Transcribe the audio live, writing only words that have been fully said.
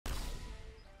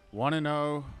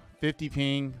1-0, 50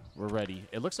 ping. We're ready.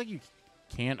 It looks like you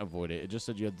can't avoid it. It just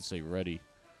said you had to say ready.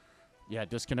 Yeah,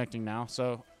 disconnecting now.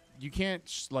 So you can't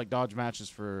like dodge matches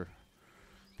for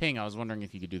ping. I was wondering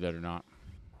if you could do that or not.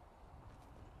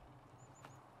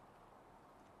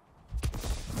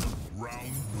 Round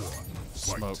 1.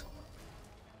 Smoke.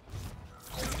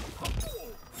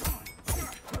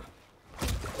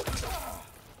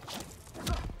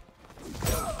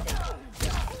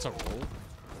 That's a roll.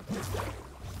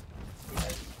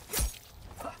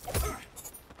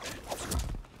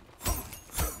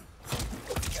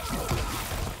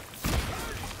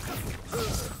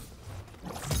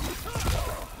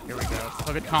 Here we go.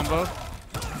 Pivot combo.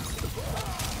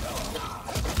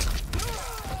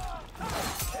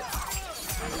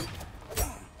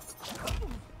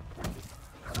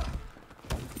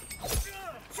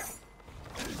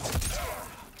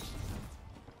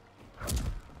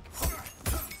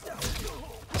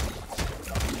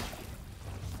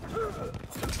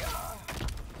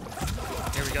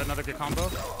 Here we go, another good combo.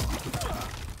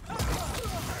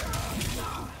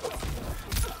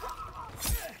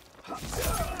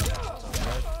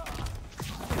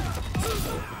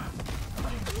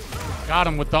 Got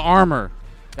him with the armor.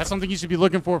 That's something you should be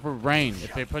looking for Rain.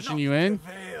 If they're pushing you in,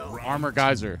 armor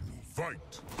geyser. Fight.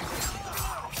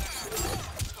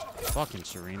 Fucking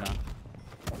Serena.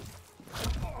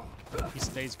 He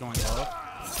stays going low.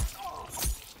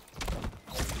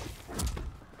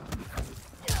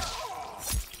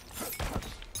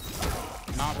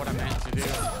 Not what I meant to do.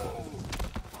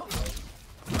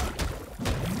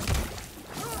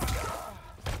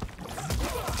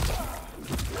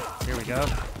 Here we go.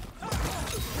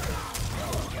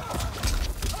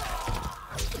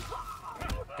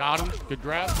 Got him. Good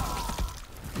grab.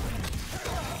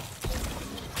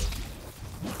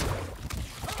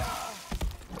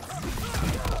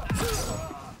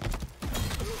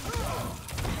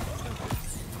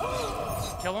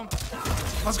 Kill him.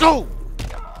 Let's go.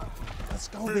 Let's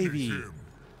go, baby.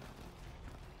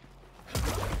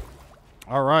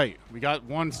 All right. We got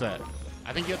one set.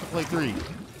 I think you have to play 3.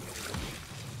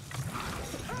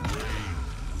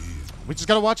 We just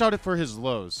got to watch out for his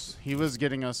lows. He was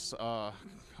getting us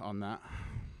on that.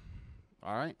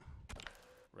 All right.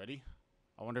 Ready?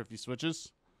 I wonder if he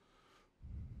switches.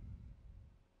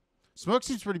 Smoke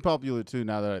seems pretty popular, too,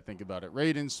 now that I think about it.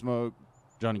 Raiden, Smoke,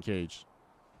 Johnny Cage.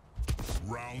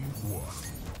 Round 1.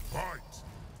 Fight.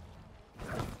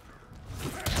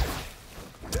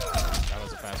 That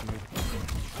was a fast move.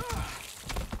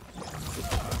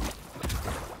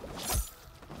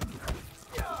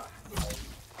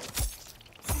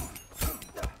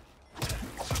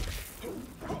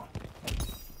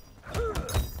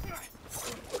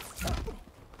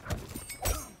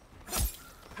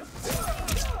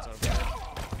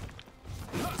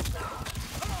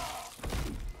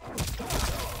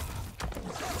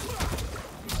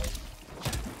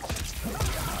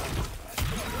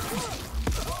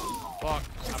 Fuck,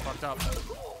 I fucked up.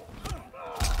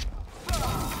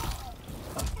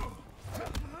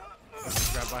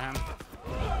 Grab by him.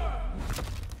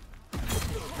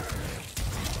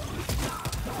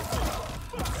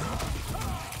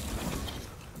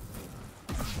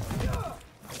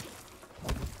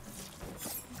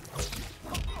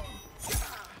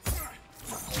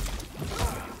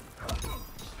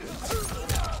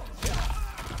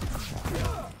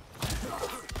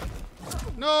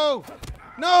 No!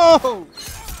 No!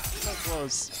 So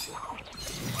close.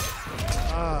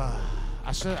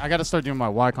 I gotta start doing my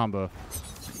Y combo.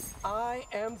 I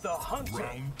am the hunter.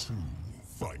 Round 2.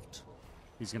 Fight.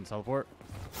 He's gonna teleport.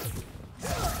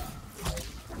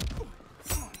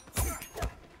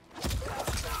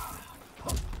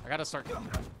 I gotta start.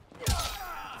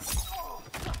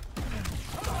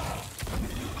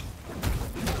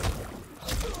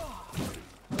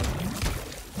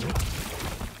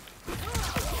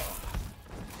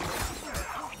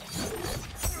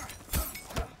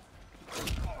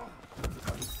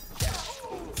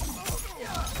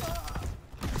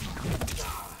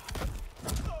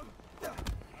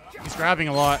 He's grabbing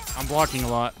a lot. I'm blocking a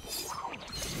lot.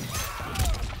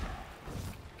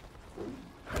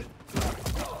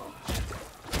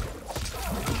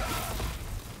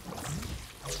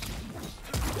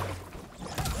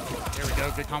 Here we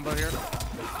go. Good combo here.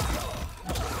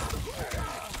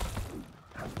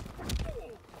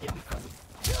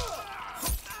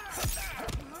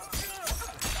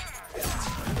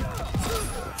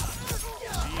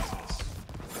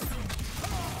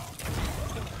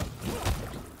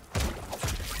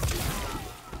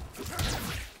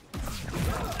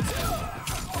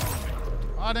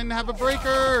 I didn't have a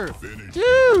breaker. Finish.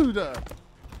 Dude!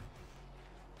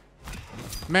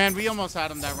 Man, we almost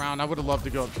had him that round. I would have loved to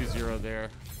go up 2-0 there.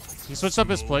 He switched up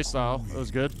his playstyle. It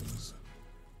was good.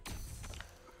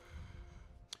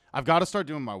 I've got to start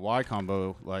doing my Y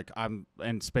combo, like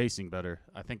and spacing better.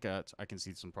 I think I can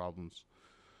see some problems.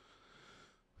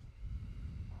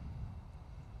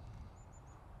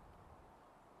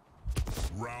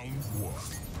 Round 1.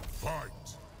 Fight.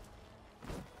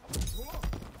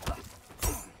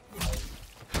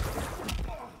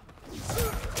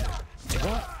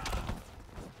 What?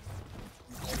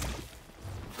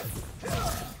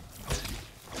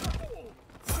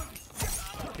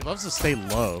 He loves to stay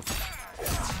low.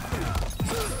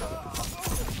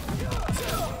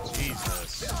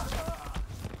 Jesus.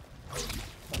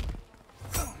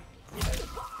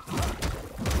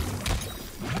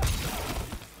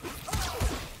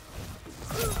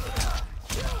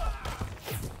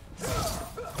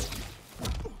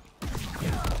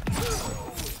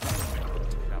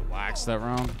 Got waxed that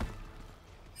round.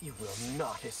 You will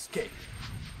not escape.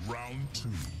 Round 2.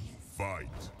 Fight.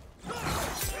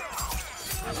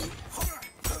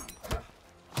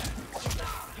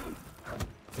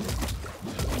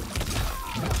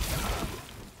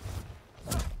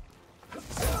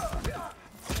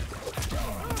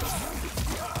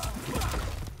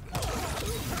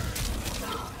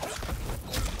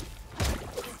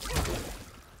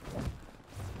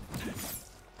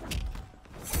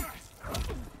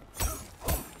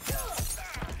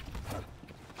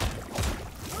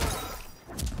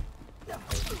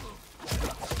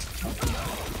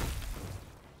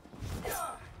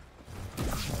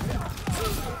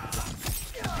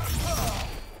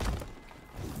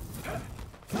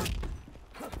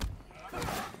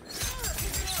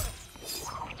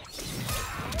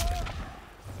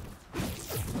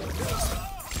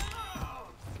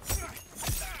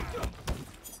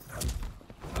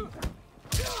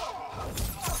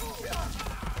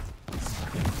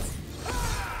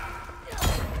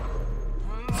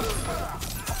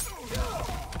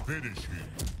 Finish him.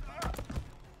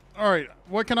 All right,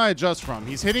 what can I adjust from?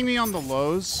 He's hitting me on the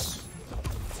lows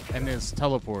and his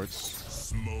teleports.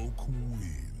 Smoke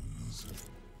wins.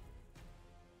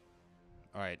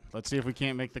 All right, let's see if we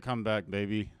can't make the comeback,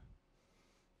 baby.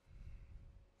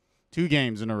 2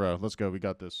 games in a row. Let's go. We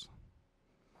got this.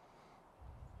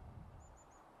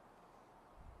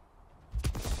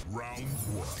 Round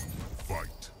 1.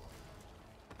 Fight.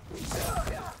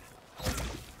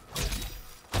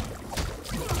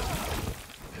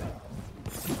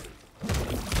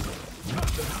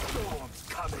 The storm's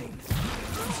coming.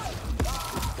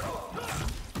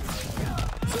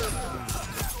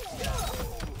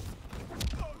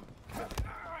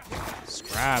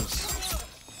 Scrabs.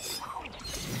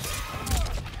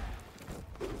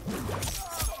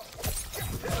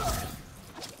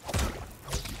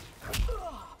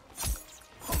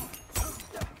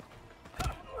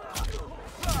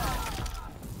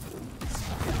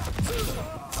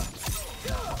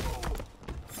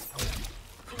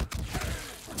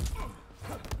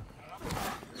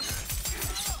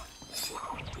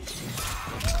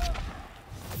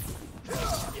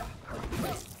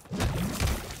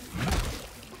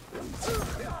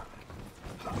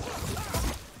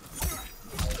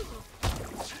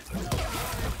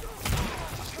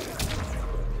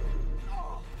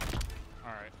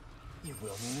 You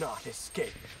will not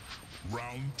escape.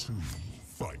 Round 2.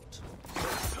 Fight.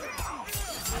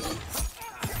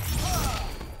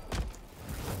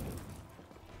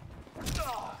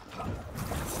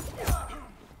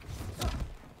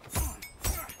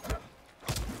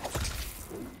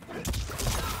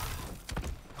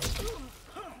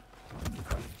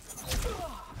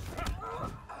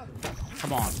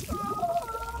 Come on.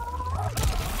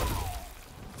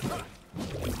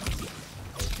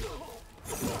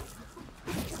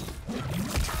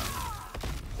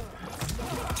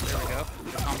 There we go.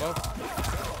 Good combo.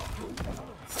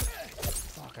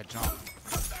 Fuck, I jumped.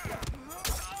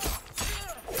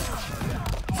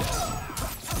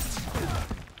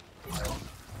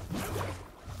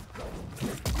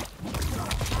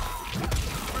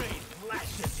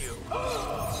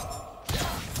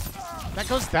 That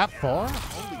goes that far?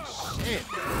 Holy shit.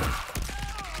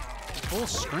 Full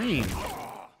screen.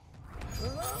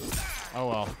 Oh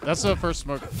well. That's the first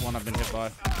smoke one I've been hit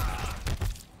by.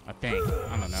 I think.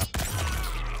 I don't know.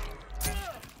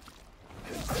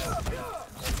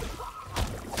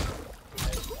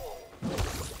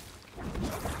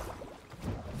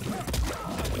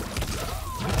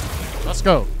 Let's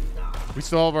go. We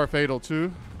still have our fatal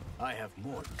too. I have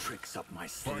more tricks up my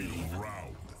sleeve. Final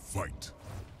round. Fight.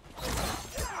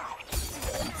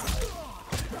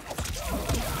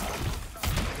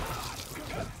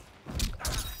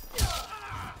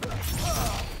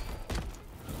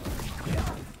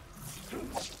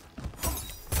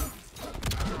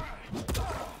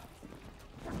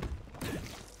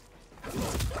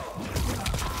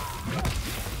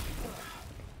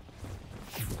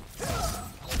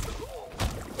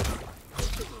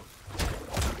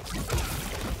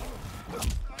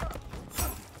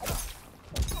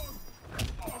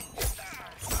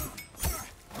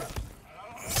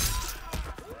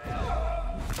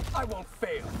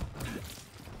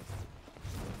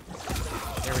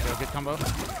 There we go. Good combo.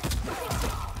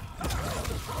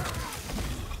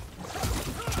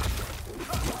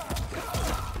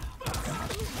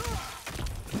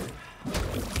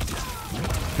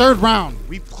 Third round.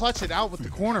 We clutch it out with the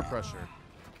corner pressure.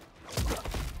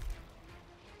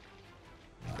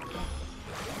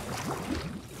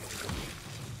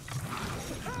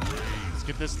 Let's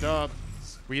get this dub.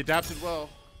 We adapted well.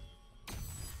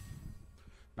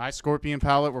 Nice Scorpion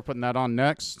palette. We're putting that on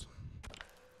next.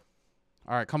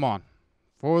 All right, come on.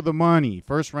 For the money.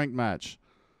 First ranked match.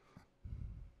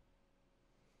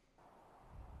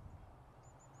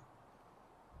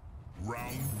 Round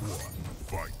 1,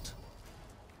 fight.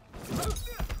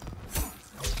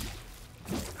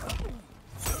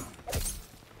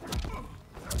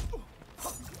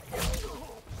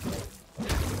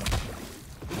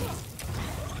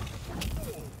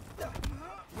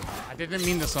 I didn't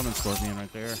mean to summon Scorpion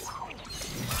right there.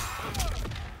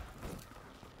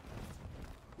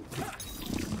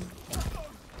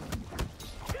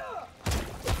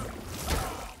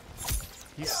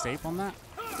 He's safe on that?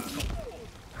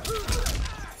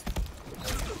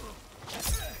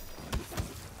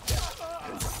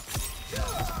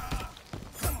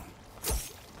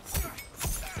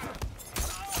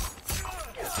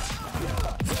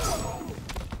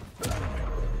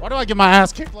 Why do I get my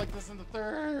ass kicked like this in the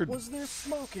third? Was there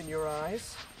smoke in your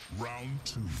eyes? Round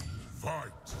 2,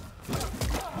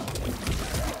 fight.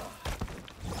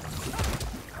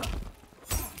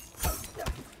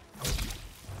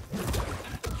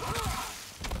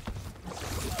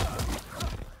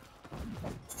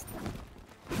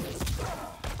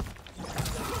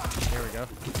 There we go.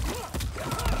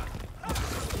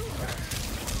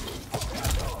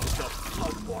 The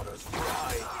floodwaters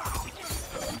rise.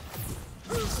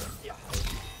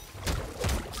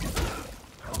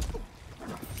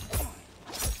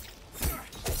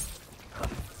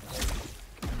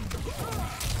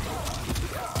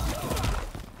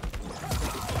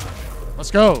 Let's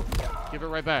go. Give it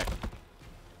right back.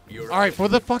 Your All right, for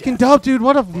the fucking dub, dude.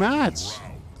 What a match.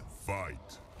 Round, fight.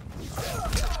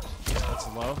 That's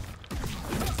low.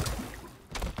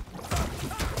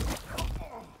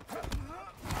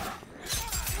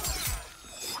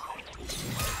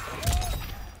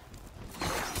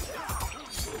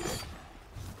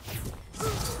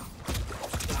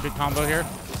 Good combo here.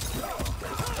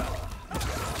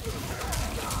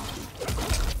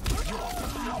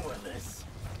 powerless.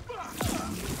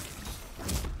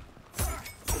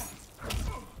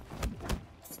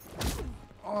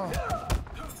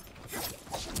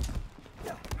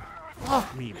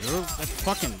 Fuck me, bro. That's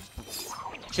fucking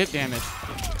chip damage.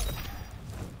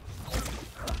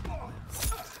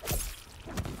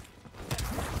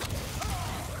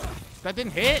 That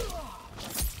didn't hit.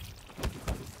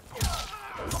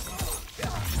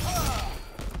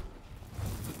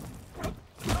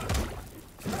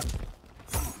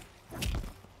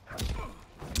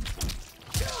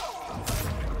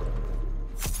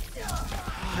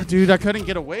 Dude, I couldn't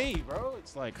get away, bro.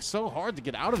 It's like so hard to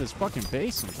get out of this fucking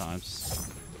base sometimes.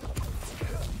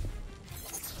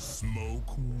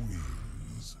 Smoke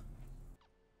wins.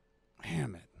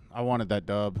 Damn it. I wanted that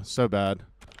dub so bad.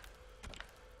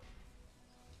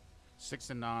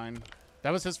 6-9.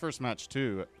 That was his first match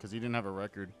too, because he didn't have a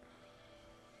record.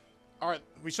 All right,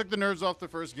 we shook the nerves off the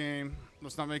first game.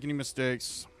 Let's not make any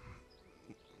mistakes.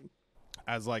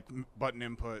 As like button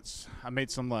inputs, I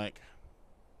made some like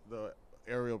the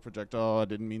aerial projectile I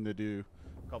didn't mean to do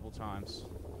a couple times.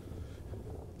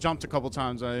 Jumped a couple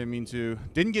times I didn't mean to.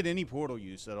 Didn't get any portal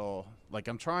use at all. Like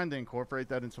I'm trying to incorporate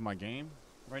that into my game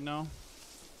right now.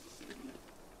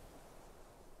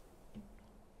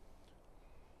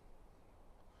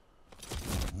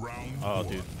 Round Oh, one,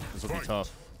 dude, this will be fight.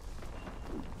 tough.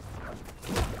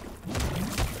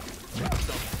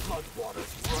 The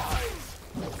floodwaters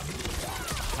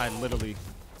rise. I literally.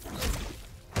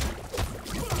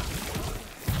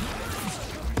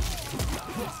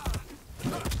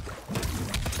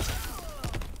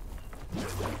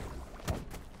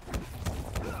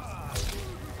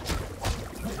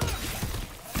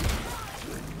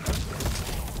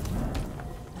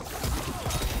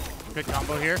 Good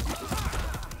combo here.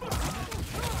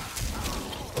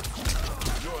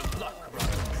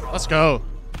 Let's go.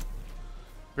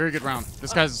 Very good round.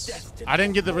 This guy's. I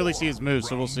didn't get to really see his moves,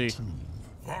 so we'll see. Two,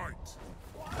 fight.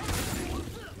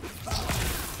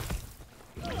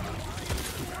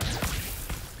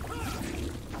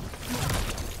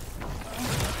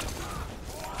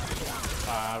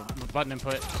 Button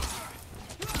input.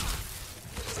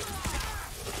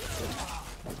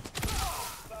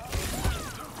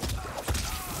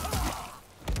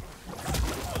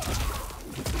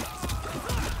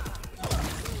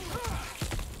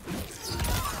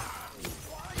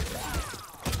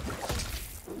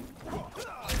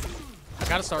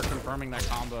 gotta start confirming that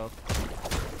combo.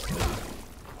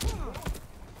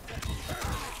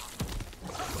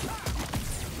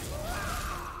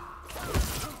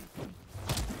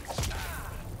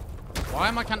 Why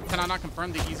am I can I not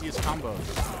confirm the easiest combos?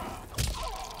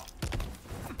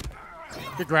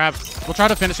 Good grab. We'll try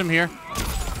to finish him here.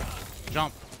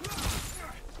 Jump.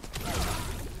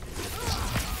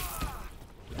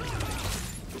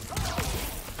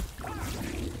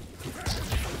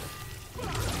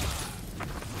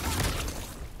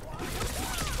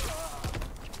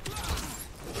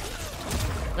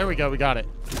 There we go, we got it.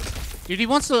 Dude, he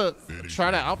wants to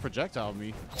try to out-projectile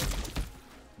me.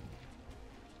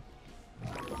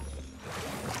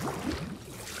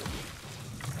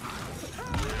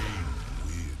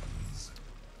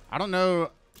 I don't know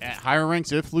at higher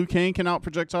ranks if Liu Kang can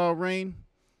out-projectile Rain.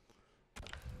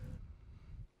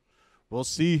 We'll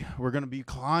see. We're going to be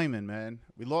climbing, man.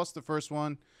 We lost the first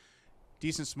one.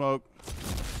 Decent smoke.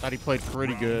 Thought he played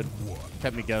pretty good.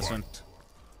 Kept me guessing.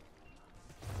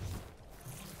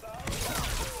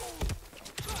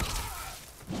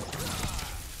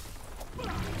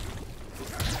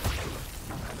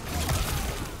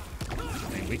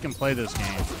 Man, we can play this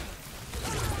game.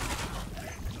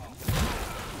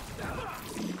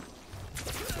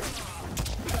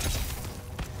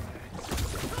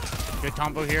 Good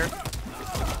combo here.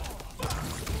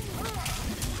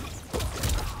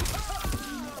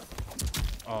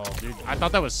 Oh, dude. I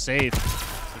thought that was safe.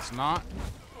 It's not.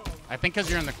 I think because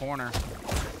you're in the corner.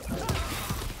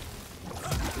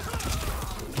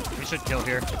 We should kill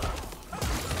here.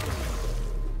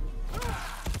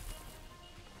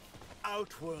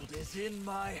 Outworld is in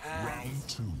my hands. Round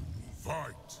 2,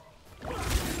 fight.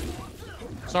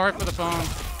 Sorry for the phone.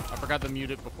 I forgot to mute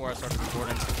it before I started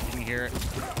recording. You can hear it.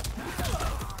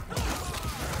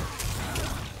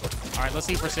 All right, let's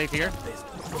see if we're safe here.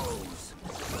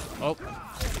 Oh.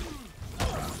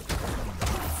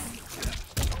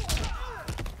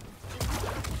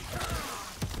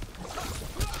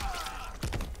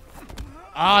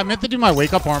 Ah, I meant to do my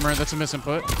wake-up armor. That's a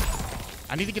misinput.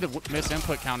 I need to get a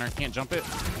misinput counter. Can't jump it.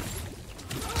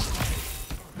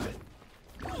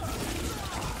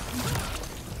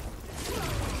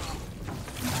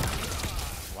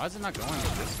 Why is it not going the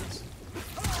distance?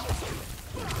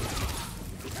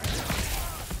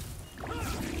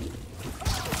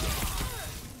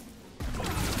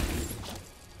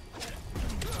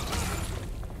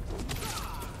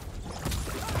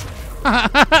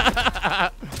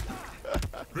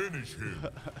 Finish him.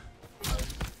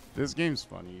 This game's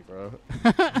funny, bro.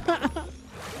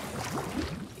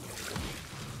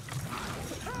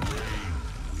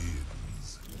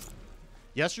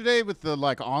 Yesterday with the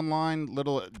like online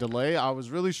little delay, I was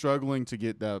really struggling to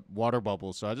get that water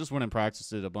bubble, so I just went and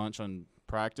practiced it a bunch on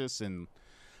practice, and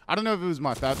I don't know if it was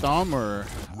my fat thumb or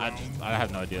I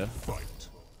have no idea. Fight.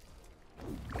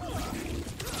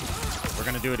 We're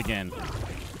gonna do it again.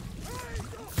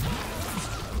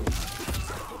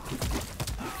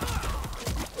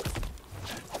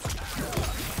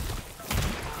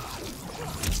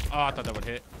 Oh, I thought that would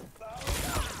hit.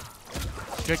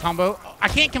 Good combo. I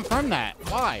can't confirm that.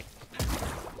 Why?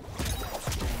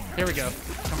 Here we go.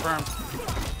 Confirmed.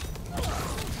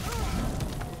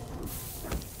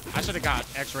 I should have got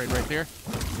X-rayed right there.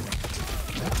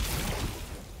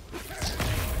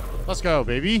 Let's go,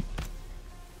 baby.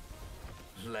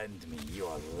 Lend me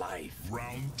your life.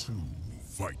 Round 2,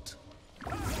 fight.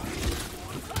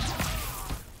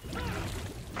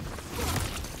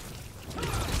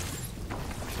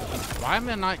 Why am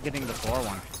I not getting the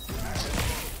 4-1?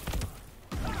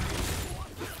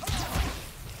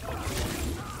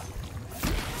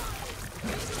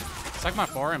 It's like my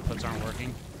 4 inputs aren't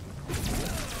working.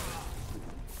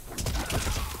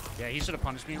 Yeah, he should have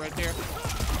punished me right there.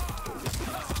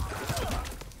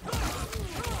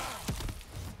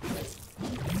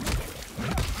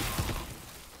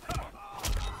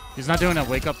 He's not doing a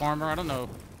wake-up armor. I don't know.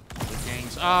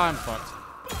 Gangs. Ah, I'm fucked.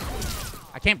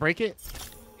 I can't break it.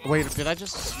 Wait, did I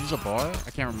just use a bar? I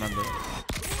can't remember.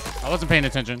 I wasn't paying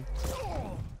attention.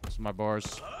 Those are my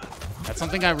bars. That's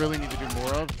something I really need to do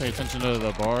more of. Pay attention to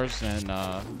the bars and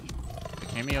the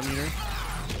cameo meter.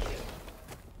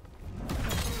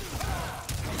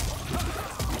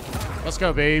 Let's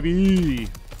go, baby.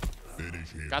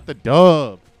 Got the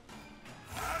dub.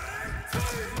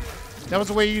 That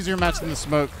was a way easier match than the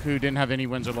Smoke, who didn't have any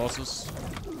wins or losses.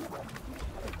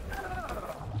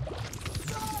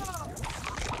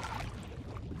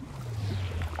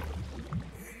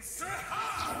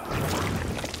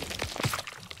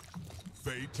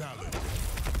 Fatality.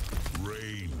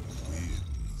 Rain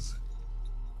wins.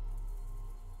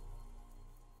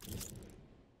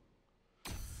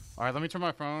 All right, let me turn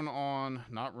my phone on,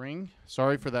 not ring.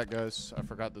 Sorry for that, guys. I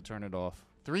forgot to turn it off.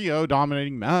 3-0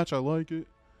 dominating match. I like it.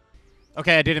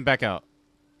 Okay, I didn't back out.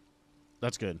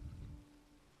 That's good.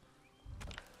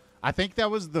 I think that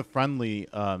was the friendly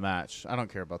match. I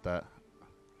don't care about that.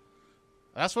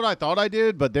 That's what I thought I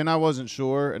did, but then I wasn't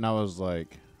sure, and I was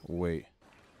like, wait.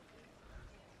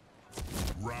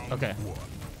 Round okay. 1.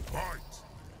 Fight.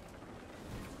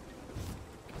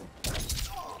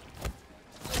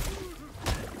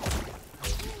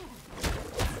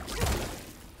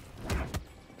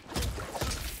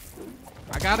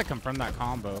 I gotta confirm that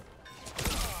combo.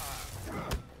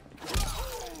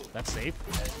 That's safe.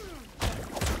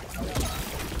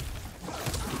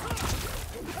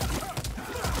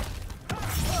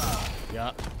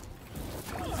 Yeah.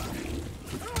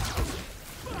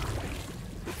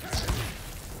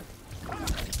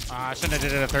 I shouldn't have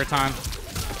did it a third time.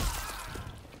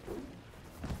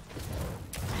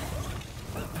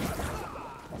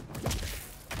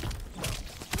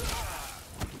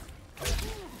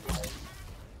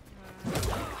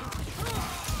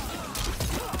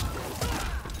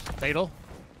 Fatal.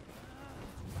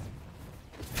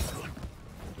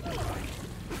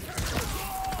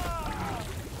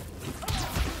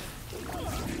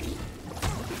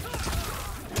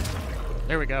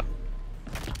 There we go.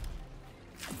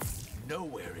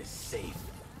 Nowhere is safe.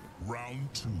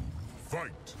 Round 2.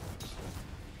 Fight.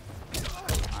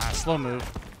 Slow move.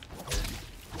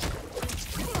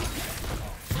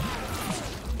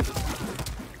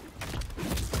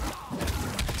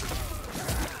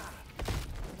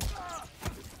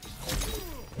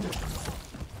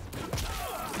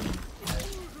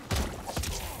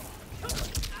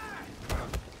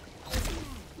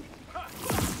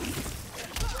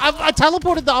 I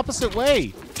teleported the opposite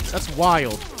way. That's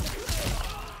wild.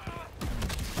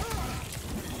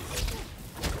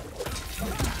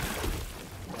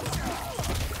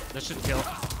 This should kill.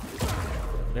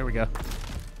 There we go.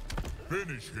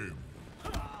 Finish him.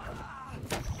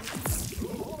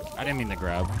 I didn't mean to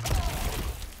grab.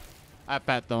 I have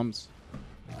fat thumbs.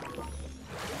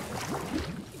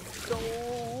 Go,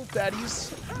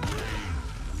 fatties.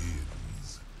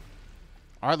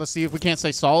 All right, let's see if we can't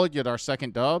say solid, get our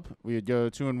second dub. We would go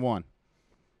 2-1.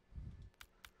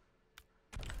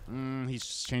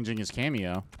 He's changing his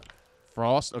cameo.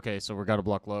 Frost. Okay, so we got to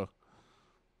block low.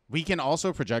 We can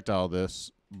also projectile this.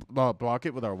 Block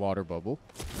it with our water bubble.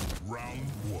 Round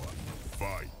 1.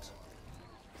 Fight.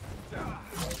 Back.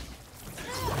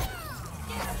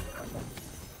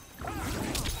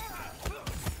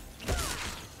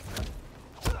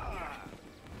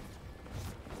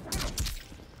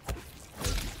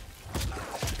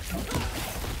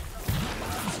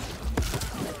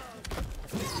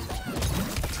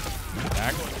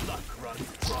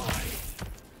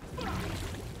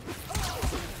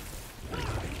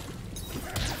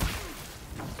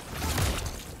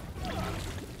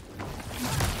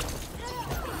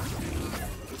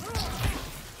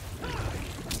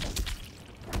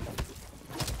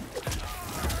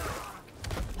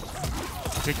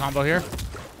 Good combo here.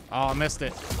 Oh, I missed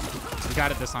it. We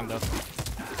got it this time, though.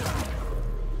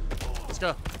 Let's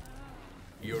go.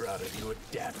 You're out of your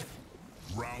depth.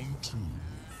 Round 2.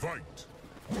 Fight.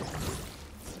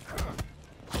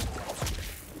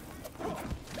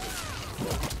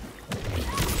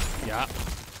 Yeah.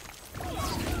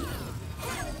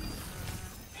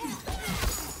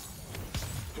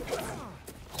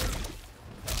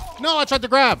 No, I tried to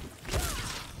grab.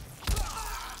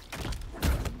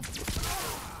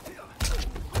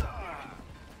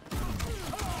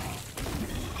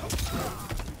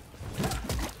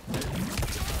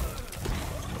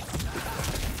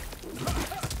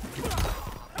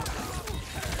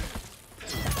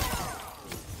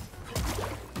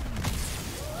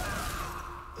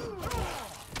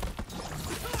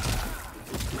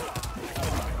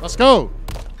 Let's go.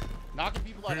 Knocking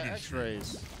people out of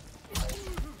x-rays.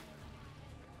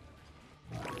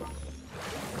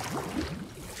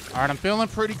 All right, I'm feeling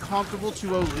pretty comfortable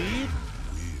 2-0 lead.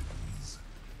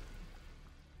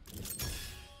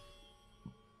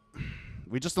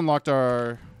 We just unlocked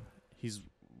our his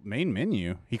main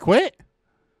menu. He quit.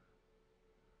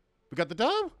 We got the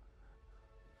dub.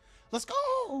 Let's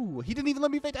go. He didn't even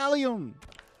let me Fatalium.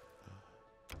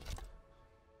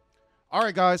 All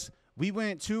right, guys. We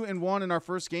went 2-1 in our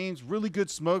first games. Really good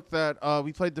smoke that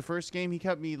we played the first game. He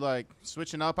kept me like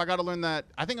switching up. I got to learn that.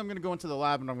 I think I'm going to go into the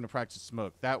lab and I'm going to practice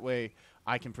smoke. That way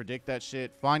I can predict that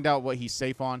shit, find out what he's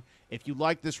safe on. If you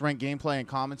like this ranked gameplay and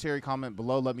commentary, comment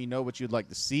below. Let me know what you'd like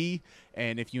to see.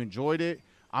 And if you enjoyed it,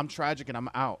 I'm Tragic and I'm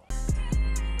out.